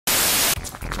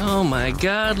Oh my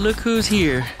God, look who's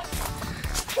here.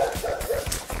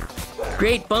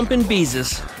 Great bumpin'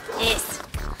 Beezus. Yes.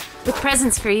 With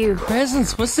presents for you.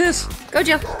 Presents? What's this? Go,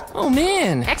 Joe. Oh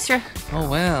man. Extra. Oh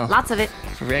wow. Lots of it.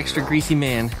 For extra greasy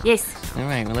man. Yes. All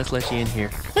right, well let's let you in here.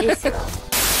 Yes.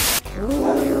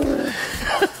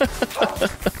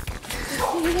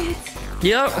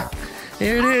 Yep.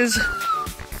 There it is.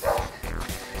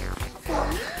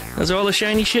 Those are all the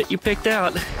shiny shit you picked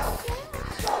out.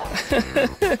 You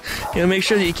gotta make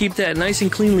sure that you keep that nice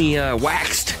and cleanly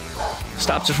waxed.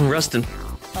 Stops it from rusting.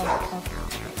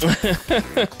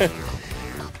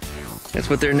 That's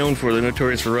what they're known for. They're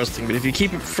notorious for rusting. But if you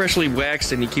keep it freshly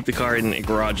waxed and you keep the car in the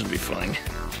garage, it'll be fine.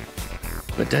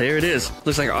 But there it is.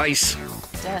 Looks like ice.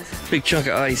 It does. Big chunk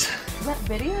of ice. Is that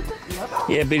Biddy? Yep.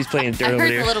 Yeah, Biddy's playing dirt over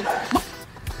there. I heard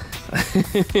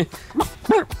the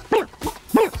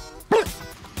little...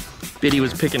 Biddy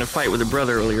was picking a fight with her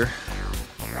brother earlier.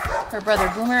 Her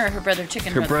brother Boomer or her brother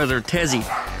Chicken Her brother Tezzy.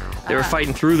 They were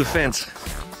fighting through the fence.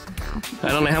 I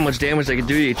don't know how much damage they could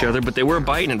do to each other, but they were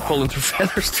biting and pulling through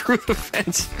feathers through the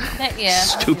fence. Yeah.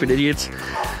 Stupid idiots.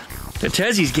 And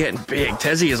Tezzy's getting big.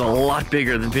 Tezzy is a lot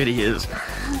bigger than Biddy is.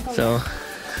 So,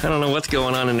 I don't know what's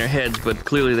going on in their heads, but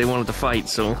clearly they wanted to fight,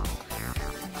 so...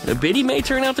 The Biddy may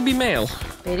turn out to be male.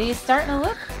 Biddy's starting to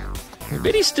look...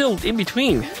 Biddy's still in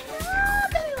between. Biddy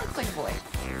looks like a boy.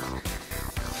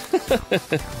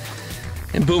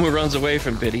 And Boomer runs away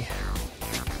from Biddy.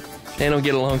 They don't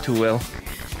get along too well.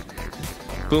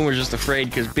 Boomer's just afraid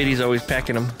because Biddy's always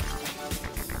pecking him.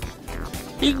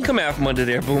 You can come out from under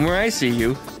there, Boomer. I see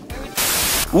you.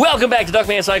 Welcome back to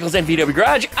DuckmanCycles and VW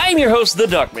Garage. I'm your host, the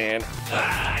Duckman.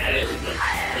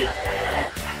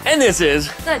 And this is...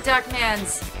 The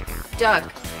Duckman's Duck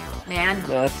Man. No,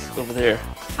 that's over there.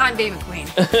 I'm Dave McQueen.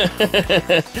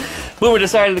 Boomer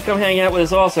decided to come hang out with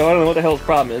us also. I don't know what the hell his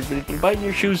problem is, but he's been biting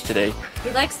your shoes today. He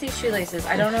likes these shoelaces.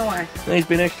 I don't know why. And he's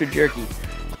been extra jerky.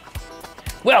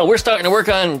 Well, we're starting to work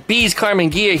on B's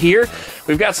Karmann Ghia here.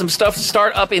 We've got some stuff to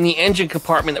start up in the engine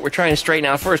compartment that we're trying to straighten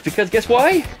out first, because guess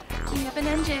why? We have an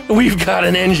engine. We've got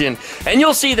an engine, and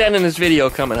you'll see that in this video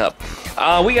coming up.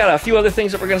 We got a few other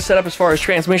things that we're going to set up as far as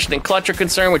transmission and clutch are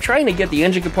concerned. We're trying to get the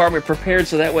engine compartment prepared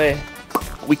so that way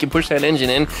we can push that engine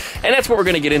in, and that's what we're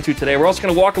going to get into today. We're also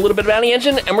going to walk a little bit about the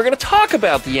engine, and we're going to talk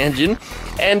about the engine,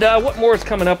 and what more is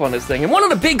coming up on this thing. And one of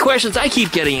the big questions I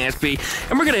keep getting asked, B,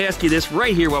 and we're going to ask you this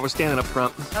right here while we're standing up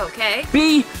front. Okay.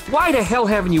 B, why the hell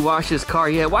haven't you washed this car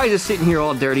yet? Why is it sitting here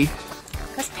all dirty?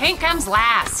 Because paint comes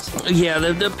last. Yeah,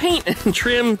 the paint and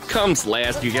trim comes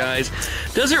last, you guys.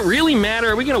 Does it really matter?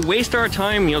 Are we going to waste our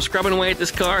time, scrubbing away at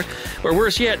this car? Or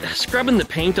worse yet, scrubbing the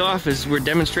paint off as we're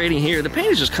demonstrating here. The paint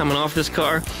is just coming off this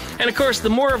car. And of course, the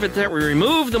more of it that we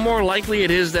remove, the more likely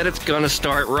it is that it's going to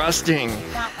start rusting.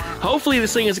 Hopefully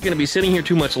this thing isn't going to be sitting here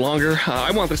too much longer.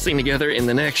 I want this thing together in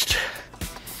the next,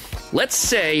 let's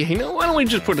say, why don't we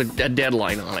just put a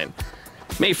deadline on it?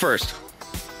 May 1st.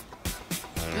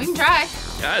 We can try.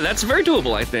 That's very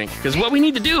doable, I think, because what we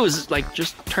need to do is,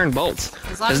 just turn bolts.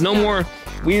 There's no more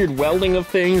weird welding of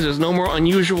things. There's no more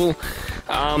unusual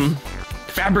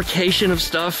fabrication of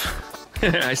stuff.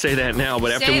 I say that now,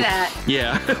 but after... Say that.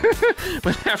 Yeah.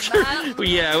 But after...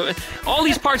 Yeah. All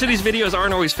these parts of these videos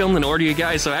aren't always filmed in order, you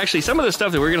guys, so actually some of the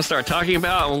stuff that we're going to start talking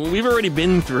about, we've already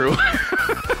been through.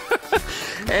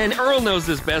 And Earl knows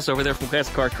this best over there from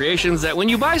Classic Car Creations, that when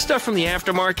you buy stuff from the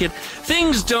aftermarket,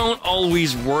 things don't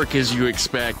always work as you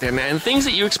expect. And things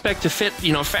that you expect to fit,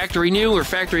 factory new or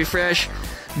factory fresh,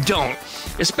 don't.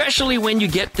 Especially when you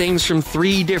get things from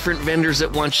 3 different vendors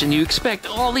at once and you expect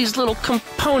all these little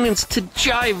components to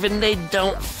jive and they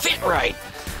don't fit right.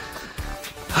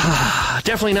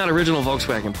 Definitely not original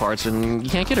Volkswagen parts, and you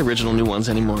can't get original new ones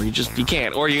anymore. You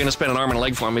can't. Or you're going to spend an arm and a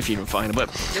leg for them if you can find them. But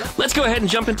let's go ahead and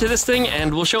jump into this thing,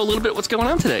 and we'll show a little bit what's going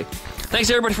on today. Thanks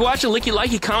everybody for watching. Licky,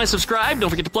 like, comment, subscribe. Don't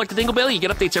forget to plug the dingle bell. You get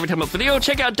updates every time I upload a video.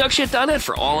 Check out duckshit.net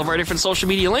for all of our different social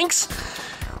media links.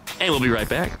 And we'll be right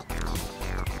back.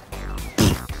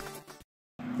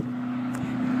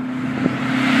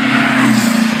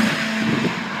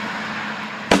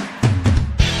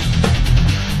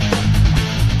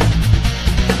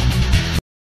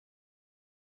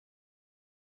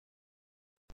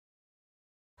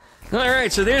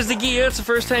 Alright, so there's the Ghia. It's the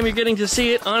first time you're getting to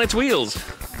see it on its wheels.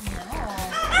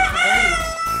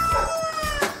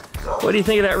 What do you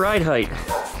think of that ride height?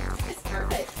 It's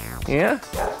perfect. Yeah?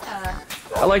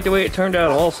 I like the way it turned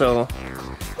out also.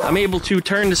 I'm able to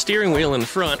turn the steering wheel in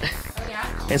front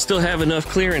and still have enough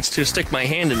clearance to stick my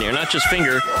hand in there. Not just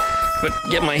finger, but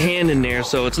get my hand in there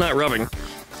so it's not rubbing.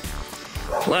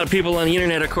 A lot of people on the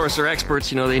internet, of course, are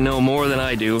experts. They know more than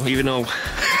I do, even though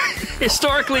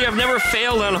Historically, I've never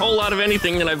failed on a whole lot of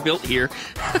anything that I've built here.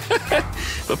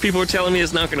 But people are telling me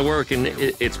it's not going to work, and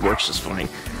it works just fine.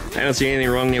 I don't see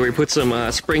anything wrong there. We put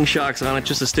some spring shocks on it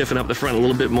just to stiffen up the front a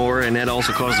little bit more, and that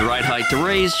also caused the ride height to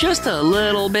raise just a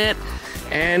little bit.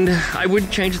 And I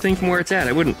wouldn't change the thing from where it's at.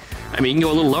 I wouldn't. I mean, you can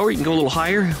go a little lower, you can go a little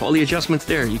higher. All the adjustments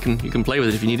there. You can play with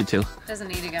it if you needed to. Doesn't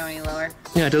need to go any lower.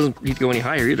 Yeah, it doesn't need to go any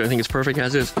higher either. I think it's perfect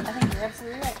as is. I think you're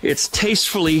absolutely right. It's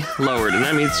tastefully lowered, and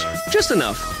I mean, it's just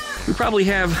enough. We probably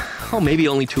have, maybe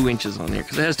only 2 inches on there,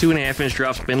 because it has 2.5-inch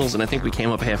drop spindles, and I think we came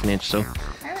up 1/2 inch, so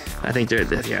I think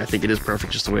I think it is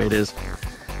perfect just the way it is.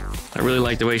 I really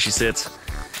like the way she sits.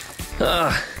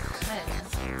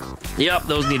 Yep,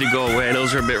 those need to go away.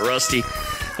 Those are a bit rusty.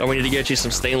 Oh, we need to get you some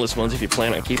stainless ones if you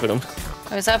plan on keeping them.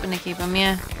 I was hoping to keep them,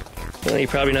 yeah. Well, you're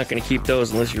probably not going to keep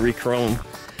those unless you re-chrome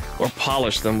or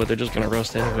polish them, but they're just going to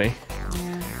rust anyway.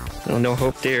 Yeah. So no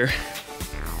hope there.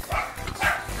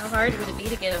 How hard would it be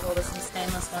to get a hold of some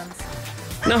stainless ones?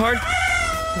 Not hard.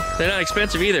 They're not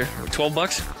expensive either. 12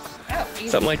 bucks? Oh, easy.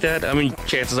 Something like that. I mean,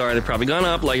 chances are they've probably gone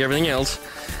up like everything else.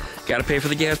 Got to pay for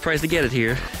the gas price to get it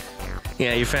here.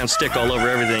 Yeah, you found stick all over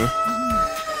everything.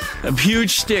 A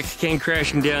huge stick came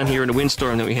crashing down here in a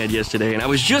windstorm that we had yesterday, and I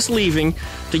was just leaving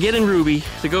to get in Ruby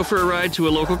to go for a ride to a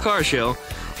local car show.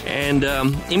 And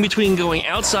in between going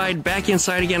outside, back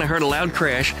inside again, I heard a loud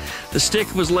crash. The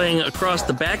stick was laying across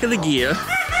the back of the Ghia,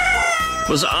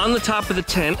 was on the top of the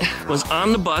tent, was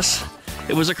on the bus.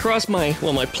 It was across my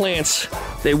plants.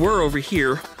 They were over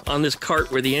here on this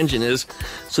cart where the engine is.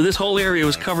 So this whole area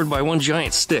was covered by one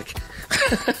giant stick.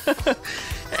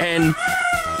 And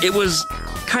it was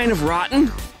kind of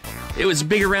rotten. It was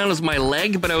big around as my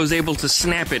leg, but I was able to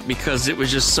snap it because it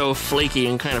was just so flaky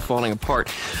and kind of falling apart.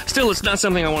 Still, it's not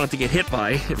something I wanted to get hit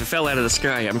by. If it fell out of the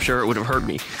sky, I'm sure it would have hurt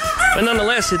me. But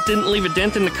nonetheless, it didn't leave a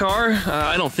dent in the car.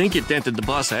 I don't think it dented the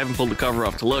bus. I haven't pulled the cover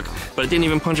off to look, but it didn't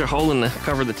even punch a hole in the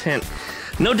cover of the tent.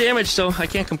 No damage, so I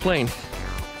can't complain.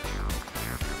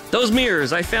 Those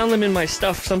mirrors, I found them in my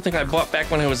stuff, something I bought back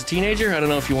when I was a teenager. I don't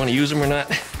know if you want to use them or not.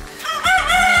 I'm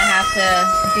gonna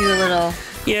have to do a little...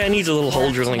 Yeah, it needs a little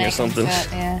hole drilling or something.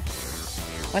 Yeah.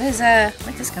 Where'd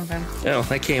this come from? Oh,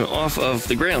 that came off of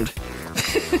the ground.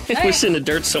 It was in the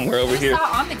dirt somewhere over here. I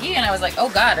saw on the Ghia and I was like, oh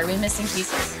god, are we missing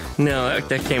pieces? No,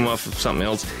 that came off of something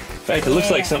else. In fact, it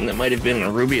looks like something that might have been in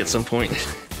a Ruby at some point.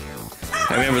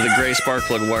 I remember the gray spark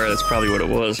plug wire, that's probably what it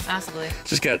was. Possibly.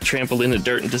 Just got trampled in the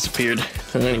dirt and disappeared.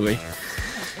 But anyway.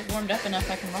 It warmed up enough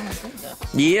I can roll my sleeves up.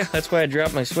 Yeah, that's why I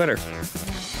dropped my sweater.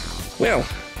 Well,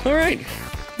 alright.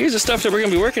 Here's the stuff that we're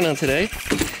going to be working on today.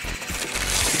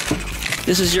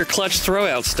 This is your clutch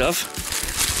throwout stuff.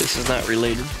 This is not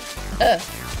related.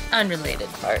 Unrelated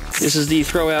parts. This is the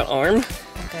throwout arm.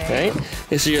 Okay. Right?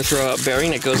 This is your throwout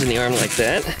bearing that goes in the arm like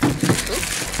that.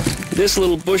 Oops. This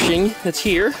little bushing that's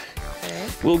here Okay.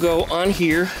 will go on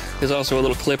here. There's also a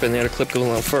little clip in there. The clip goes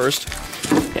on first.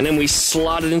 And then we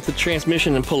slot it into the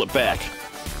transmission and pull it back.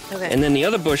 Okay. And then the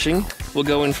other bushing will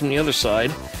go in from the other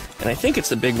side. And I think it's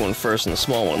the big one first and the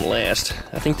small one last.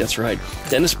 I think that's right.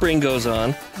 Then the spring goes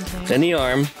on, then the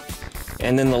arm,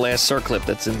 and then the last circlip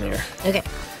that's in there. Okay.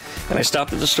 And I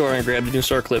stopped at the store and grabbed a new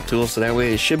circlip tool, so that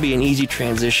way it should be an easy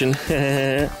transition.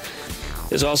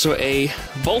 There's also a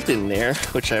bolt in there,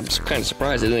 which I'm kind of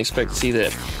surprised. I didn't expect to see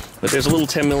that. But there's a little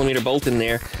 10mm bolt in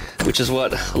there, which is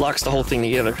what locks the whole thing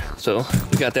together. So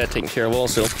we got that taken care of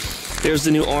also. There's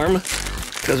the new arm,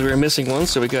 because we were missing one,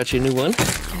 so we got you a new one.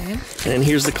 Okay. And then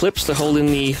here's the clips to hold in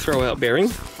the throwout bearing.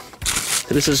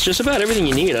 This is just about everything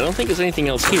you need. I don't think there's anything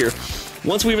else here.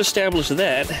 Once we've established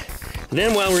that,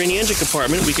 then while we're in the engine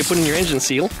compartment, we can put in your engine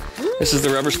seal. This is the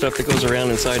rubber stuff that goes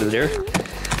around inside of there.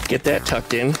 Get that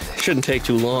tucked in. Shouldn't take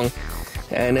too long.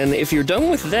 And then if you're done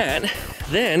with that,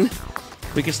 then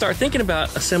we can start thinking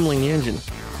about assembling the engine.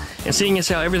 And seeing as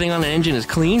how everything on the engine is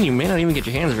clean, you may not even get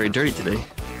your hands very dirty today.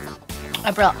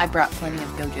 I brought plenty of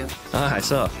Gojo. Ah, I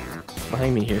saw.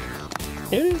 Behind me here.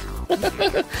 Here it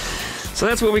is. So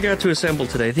that's what we got to assemble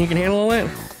today. Think you can handle all that?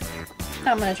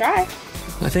 I'm gonna try.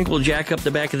 I think we'll jack up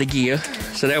the back of the Ghia,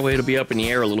 so that way it'll be up in the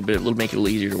air a little bit. It'll make it a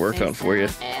little easier to work on for you.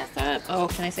 Oh,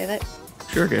 can I say that?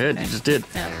 Sure, go ahead. You just did.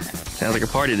 No. Sounds like a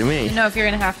party to me. I know if you're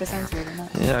gonna have to censor it or not.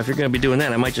 Yeah, if you're going to be doing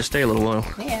that, I might just stay a little while.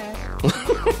 Yeah.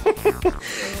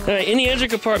 All right, in the engine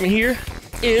compartment here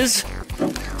is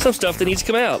some stuff that needs to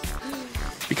come out.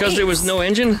 Because there was no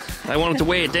engine, I wanted to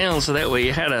weigh it down so that way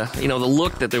you had the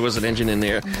look that there was an engine in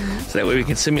there. So that way we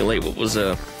can simulate what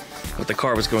the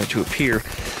car was going to appear.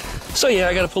 So yeah,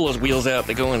 I got to pull those wheels out.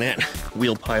 They go in that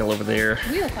wheel pile over there.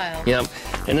 Wheel pile? Yep.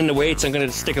 And then the weights, I'm going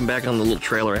to stick them back on the little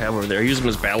trailer I have over there. Use them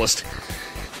as ballast.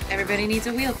 Everybody needs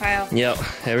a wheel pile. Yep,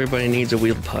 everybody needs a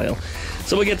wheel pile.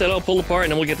 So we'll get that all pulled apart,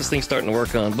 and then we'll get this thing starting to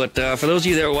work on. But for those of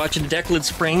you that were watching the deck lid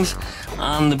springs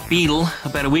on the Beetle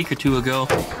about a week or two ago,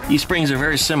 these springs are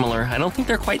very similar. I don't think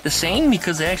they're quite the same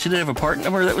because they actually did have a part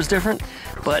number that was different,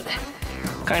 but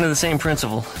kind of the same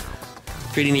principle.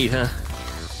 Pretty neat, huh?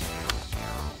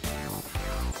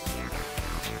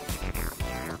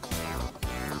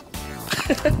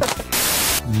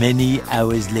 Many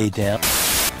hours later.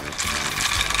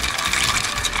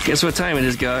 Guess what time it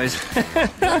is, guys?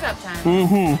 Lookup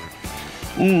time.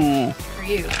 For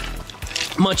you.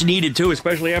 Much needed, too,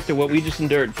 especially after what we just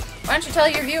endured. Why don't you tell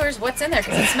your viewers what's in there,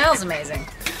 because it smells amazing.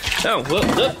 Oh, well,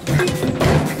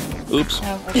 oops.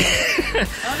 Oh, okay.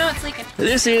 Oh no, it's leaking.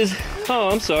 This is, oh,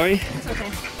 I'm sorry. It's okay.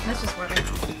 That's just water.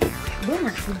 Boomer,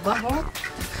 you butthole.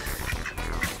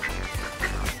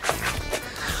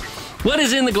 What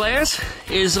is in the glass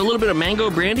is a little bit of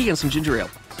mango brandy and some ginger ale.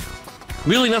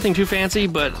 Really nothing too fancy,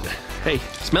 but hey,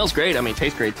 smells great. I mean,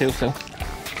 tastes great too, so.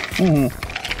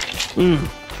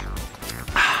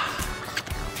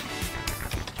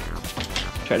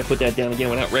 Try to put that down again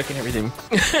without wrecking everything.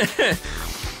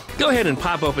 Go ahead and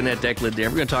pop open that deck lid there.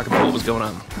 We're going to talk about what was going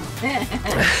on.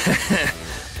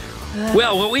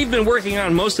 Well, what we've been working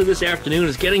on most of this afternoon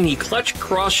is getting the clutch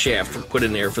cross shaft put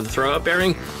in there for the throw-out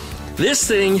bearing. This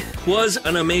thing was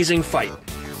an amazing fight.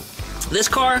 This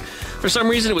car, for some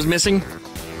reason, it was missing.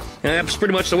 And that's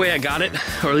pretty much the way I got it,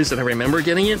 or at least that I remember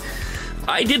getting it.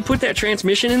 I did put that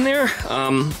transmission in there.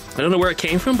 I don't know where it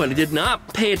came from, but I did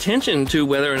not pay attention to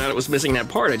whether or not it was missing that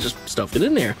part. I just stuffed it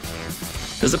in there.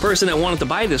 Because the person that wanted to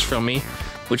buy this from me,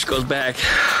 which goes back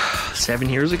 7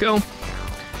 years ago,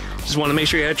 just wanted to make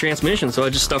sure he had a transmission, so I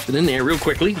just stuffed it in there real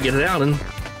quickly to get it out, and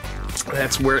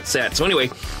that's where it's at. So anyway,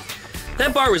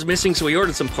 that bar was missing, so we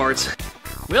ordered some parts.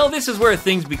 Well, this is where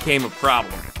things became a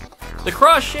problem. The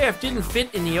cross shaft didn't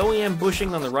fit in the OEM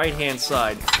bushing on the right-hand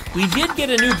side. We did get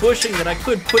a new bushing that I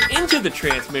could put into the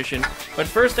transmission, but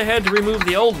first I had to remove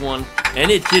the old one,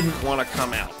 and it didn't want to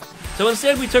come out. So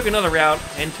instead we took another route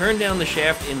and turned down the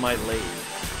shaft in my lathe.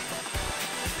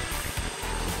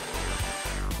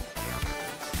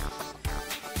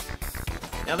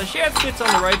 Now the shaft fits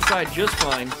on the right side just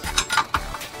fine,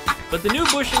 but the new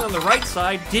bushing on the right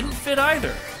side didn't fit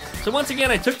either. So once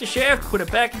again I took the shaft, put it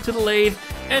back into the lathe,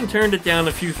 and turned it down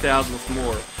a few thousandths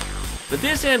more. But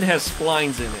this end has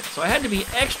splines in it, so I had to be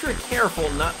extra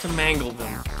careful not to mangle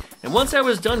them. And once I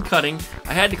was done cutting,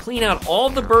 I had to clean out all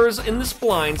the burrs in the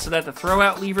spline so that the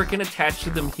throw-out lever can attach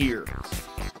to them here.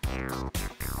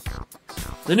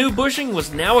 The new bushing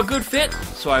was now a good fit,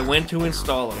 so I went to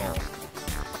install it all.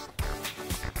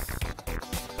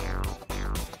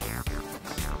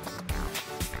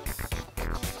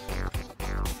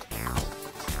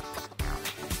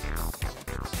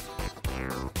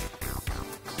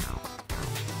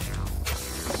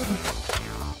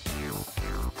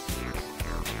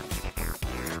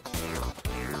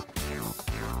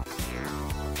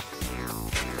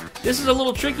 This is a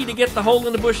little tricky to get the hole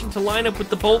in the bushing to line up with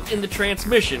the bolt in the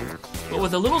transmission, but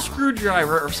with a little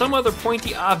screwdriver or some other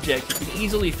pointy object, you can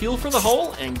easily feel for the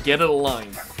hole and get it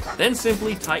aligned. Then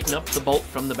simply tighten up the bolt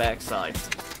from the back side.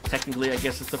 Technically, I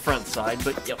guess it's the front side,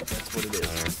 but yep, that's what it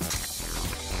is.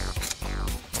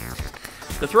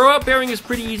 The throw-out bearing is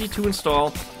pretty easy to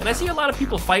install, and I see a lot of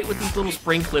people fight with these little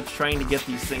spring clips trying to get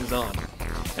these things on.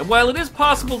 And while it is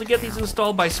possible to get these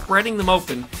installed by spreading them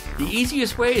open, the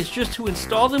easiest way is just to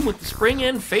install them with the spring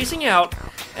end facing out,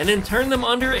 and then turn them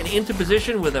under and into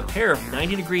position with a pair of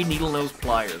 90-degree needle nose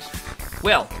pliers.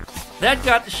 Well, that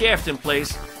got the shaft in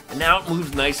place, and now it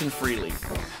moves nice and freely.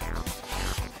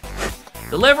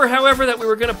 The lever, however, that we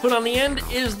were going to put on the end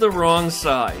is the wrong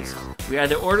size. We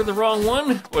either ordered the wrong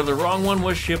one, or the wrong one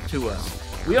was shipped to us.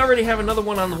 We already have another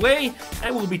one on the way,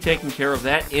 and we'll be taking care of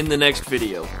that in the next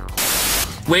video.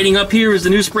 Waiting up here is the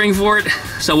new spring for it,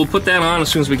 so we'll put that on as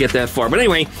soon as we get that far. But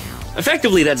anyway,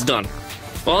 effectively that's done.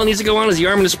 All it needs to go on is the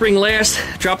arm and the spring last,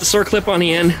 drop the circlip on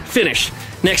the end, finish.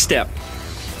 Next step.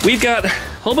 We've got a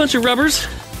whole bunch of rubbers.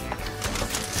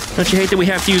 Don't you hate that we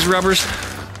have to use rubbers?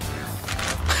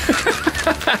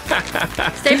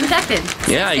 Stay protected.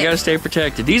 Yeah, you gotta stay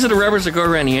protected. These are the rubbers that go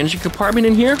around the engine compartment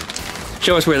in here.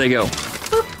 Show us where they go.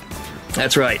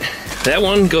 That's right. That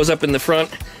one goes up in the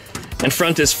front. And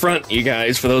front is front, you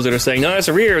guys, for those that are saying, no, that's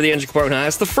the rear of the engine compartment. No,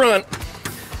 that's the front.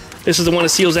 This is the one that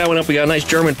seals that one up. We got a nice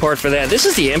German part for that. This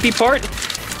is the empty part.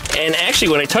 And actually,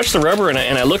 when I touched the rubber and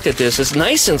I looked at this, it's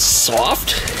nice and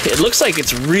soft. It looks like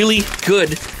it's really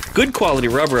good quality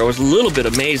rubber. I was a little bit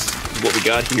amazed at what we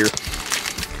got here.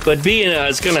 But being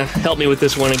it's going to help me with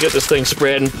this one and get this thing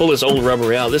spread and pull this old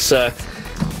rubber out. This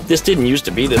didn't used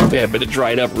to be this bad, but it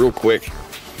dried up real quick.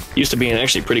 It used to be in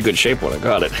actually pretty good shape when I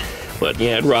got it. but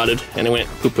yeah, it rotted and it went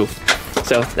poo-poo.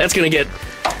 So that's gonna get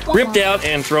ripped out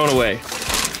and thrown away.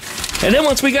 And then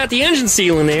once we got the engine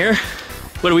seal in there,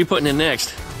 what are we putting in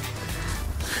next?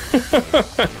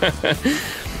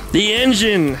 The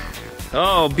engine.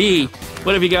 Oh, B,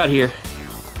 what have you got here?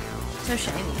 So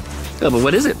shiny. Oh, but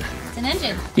what is it? It's an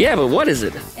engine. Yeah, but what is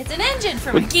it? It's an engine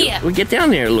from a Ghia. We get down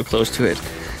there a little close to it.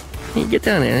 You get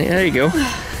down there. There you go.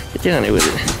 Get down there with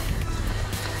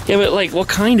it. Yeah, but like, what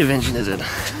kind of engine is it?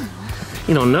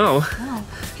 You don't know. No.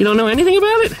 You don't know anything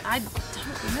about it? I don't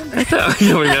remember.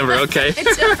 You don't remember, okay. I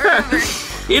don't remember.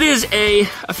 It is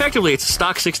effectively, it's a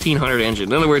stock 1600 engine.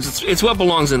 In other words, it's what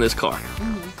belongs in this car.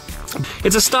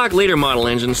 It's a stock later model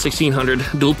engine,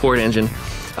 1600 dual port engine.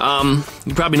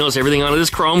 You probably notice everything on it is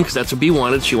chrome because that's what B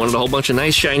wanted. She wanted a whole bunch of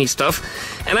nice shiny stuff.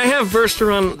 And I have versed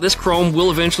her on this chrome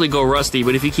will eventually go rusty,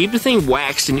 but if you keep the thing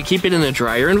waxed and you keep it in a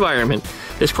drier environment,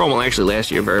 this chrome will actually last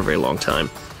you a very, very long time.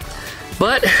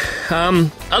 But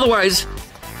otherwise,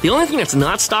 the only thing that's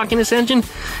not stock in this engine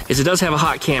is it does have a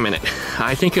hot cam in it.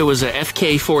 I think it was a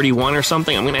FK41 or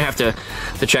something. I'm going to have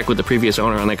to check with the previous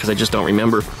owner on that because I just don't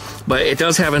remember. But it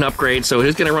does have an upgrade, so it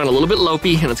is going to run a little bit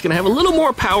lopey, and it's going to have a little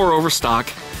more power over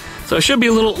stock. So it should be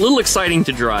a little exciting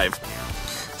to drive.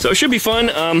 So it should be fun.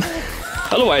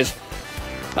 Otherwise,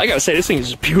 I got to say, this thing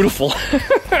is just beautiful.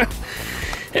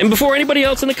 And before anybody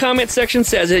else in the comment section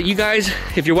says it, you guys,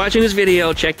 if you're watching this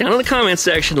video, check down in the comment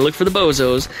section and look for the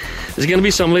bozos. There's going to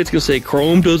be somebody that's going to say,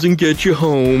 Chrome doesn't get you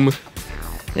home.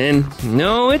 And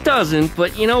no, it doesn't,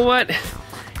 but you know what?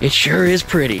 It sure is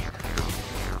pretty.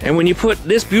 And when you put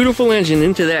this beautiful engine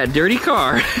into that dirty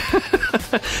car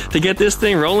to get this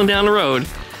thing rolling down the road,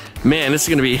 man, it's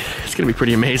gonna be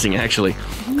pretty amazing, actually.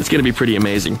 It's gonna be pretty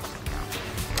amazing.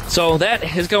 So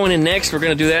that is going in next. We're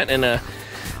gonna do that in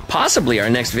possibly our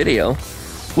next video.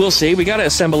 We'll see. We gotta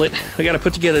assemble it. We gotta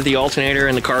put together the alternator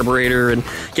and the carburetor and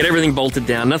get everything bolted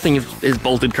down. Nothing is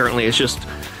bolted currently. It's just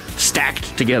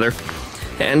stacked together.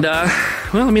 And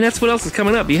well, I mean, that's what else is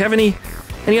coming up. Do you have any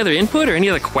other input or any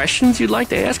other questions you'd like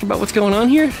to ask about what's going on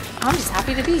here? I'm just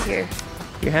happy to be here.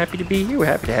 You're happy to be here? We're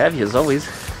happy to have you as always.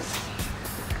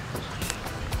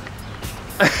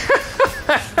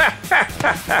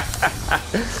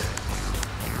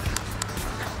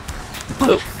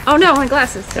 Oh no, my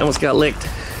glasses. I almost got licked.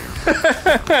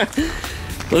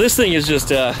 Well, this thing is just,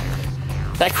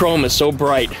 that chrome is so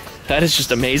bright. That is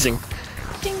just amazing.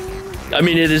 Ding. I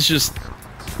mean, it is just,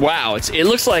 wow. It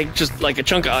looks like just like a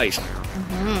chunk of ice.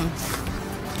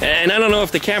 And I don't know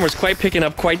if the camera's quite picking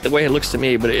up quite the way it looks to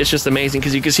me, but it's just amazing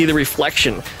because you can see the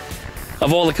reflection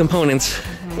of all the components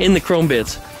in the chrome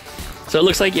bits. So it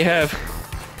looks like you have,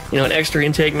 you know, an extra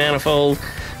intake manifold.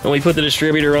 When we put the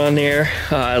distributor on there,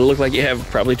 it'll look like you have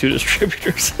probably 2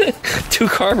 distributors, 2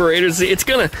 carburetors. It's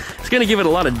gonna give it a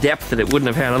lot of depth that it wouldn't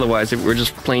have had otherwise if it were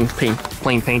just plain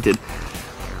painted.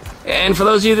 And for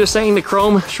those of you that are saying the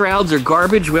chrome shrouds are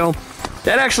garbage, well,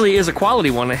 that actually is a quality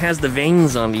one. It has the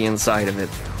vanes on the inside of it.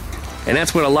 And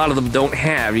that's what a lot of them don't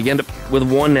have. You end up with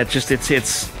one that just,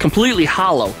 it's completely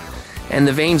hollow. And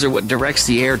the vanes are what directs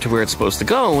the air to where it's supposed to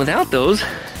go. And without those,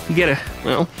 you get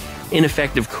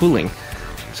ineffective cooling.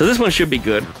 So this one should be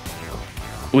good.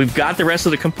 We've got the rest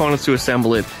of the components to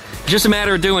assemble it. It's just a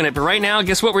matter of doing it. But right now,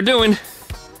 guess what we're doing?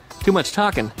 Too much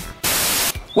talking.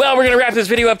 Well, we're going to wrap this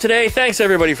video up today. Thanks,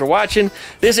 everybody, for watching.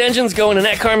 This engine's going in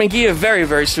that Karmann Ghia very,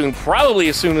 very soon. Probably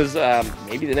as soon as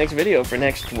maybe the next video for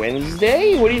next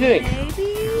Wednesday. What do you think? Maybe.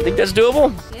 You think that's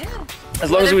doable? Yeah.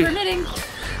 As long as we... permitting.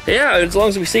 Yeah, as long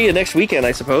as we see you next weekend,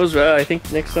 I suppose. I think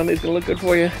next Sunday's going to look good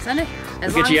for you. Sunday?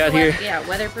 As We'll get you out here. Yeah,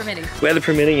 weather permitting. Weather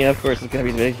permitting, yeah, of course, it's going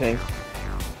to be the big thing.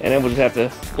 And then we'll just have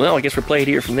to, well, I guess we'll play it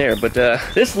here from there. But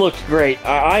this looks great.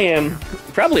 I am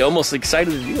probably almost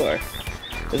excited as you are.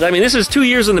 I mean, this is 2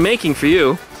 years in the making for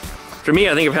you. For me,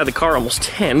 I think I've had the car almost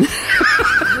 10.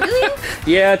 Really?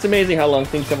 Yeah, it's amazing how long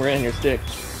things come around here stick.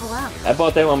 Oh, wow. I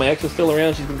bought that while my ex was still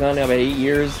around. She's been gone now about 8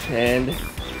 years. And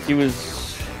she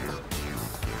was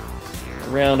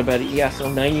around about, so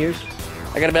 9 years.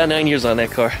 I got about 9 years on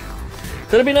that car.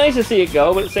 So it'd be nice to see it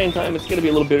go, but at the same time, it's going to be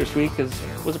a little bittersweet because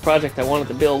it was a project I wanted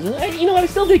to build. And you know what? I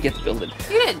still did get to build it.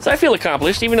 You did. So I feel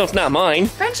accomplished, even though it's not mine.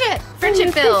 Friendship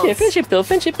build. Friendship build.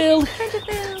 Friendship build.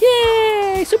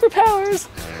 Yay! Superpowers!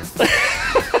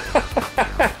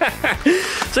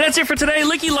 So that's it for today.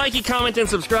 Licky, likey, comment, and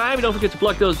subscribe. Don't forget to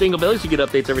pluck those dingle bells. You get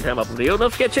updates every time I upload a video. Don't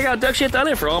forget to check out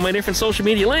duckshit.net for all my different social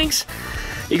media links.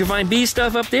 You can find B's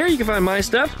stuff up there. You can find my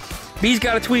stuff. B's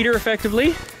got a tweeter,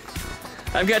 effectively.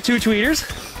 I've got 2 tweeters.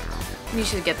 You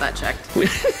should get that checked.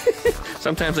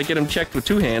 Sometimes I get them checked with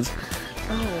 2 hands.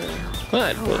 Oh.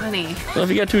 What? Oh, honey. Well, if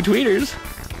you got 2 tweeters,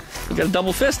 you got to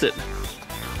double fist it.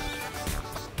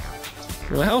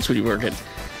 Where else would you work it?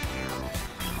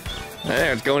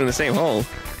 There, it's going in the same hole.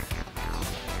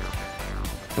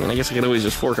 I mean, I guess I could always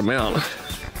just fork them out.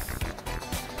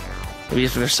 Maybe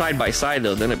if they're side by side,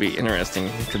 though, then it'd be interesting.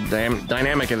 The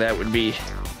dynamic of that would be...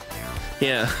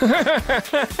 Yeah.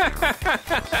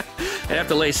 I'd have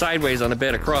to lay sideways on the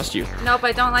bed across you. Nope,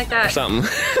 I don't like that. Or something.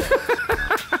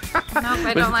 Nope,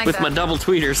 I don't like with that. my double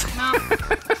tweeters. No.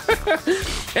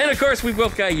 And of course, we've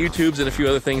both got YouTubes and a few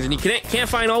other things, and you can't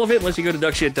find all of it unless you go to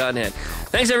duckshit.net.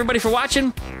 Thanks everybody for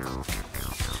watching,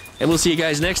 and we'll see you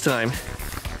guys next time.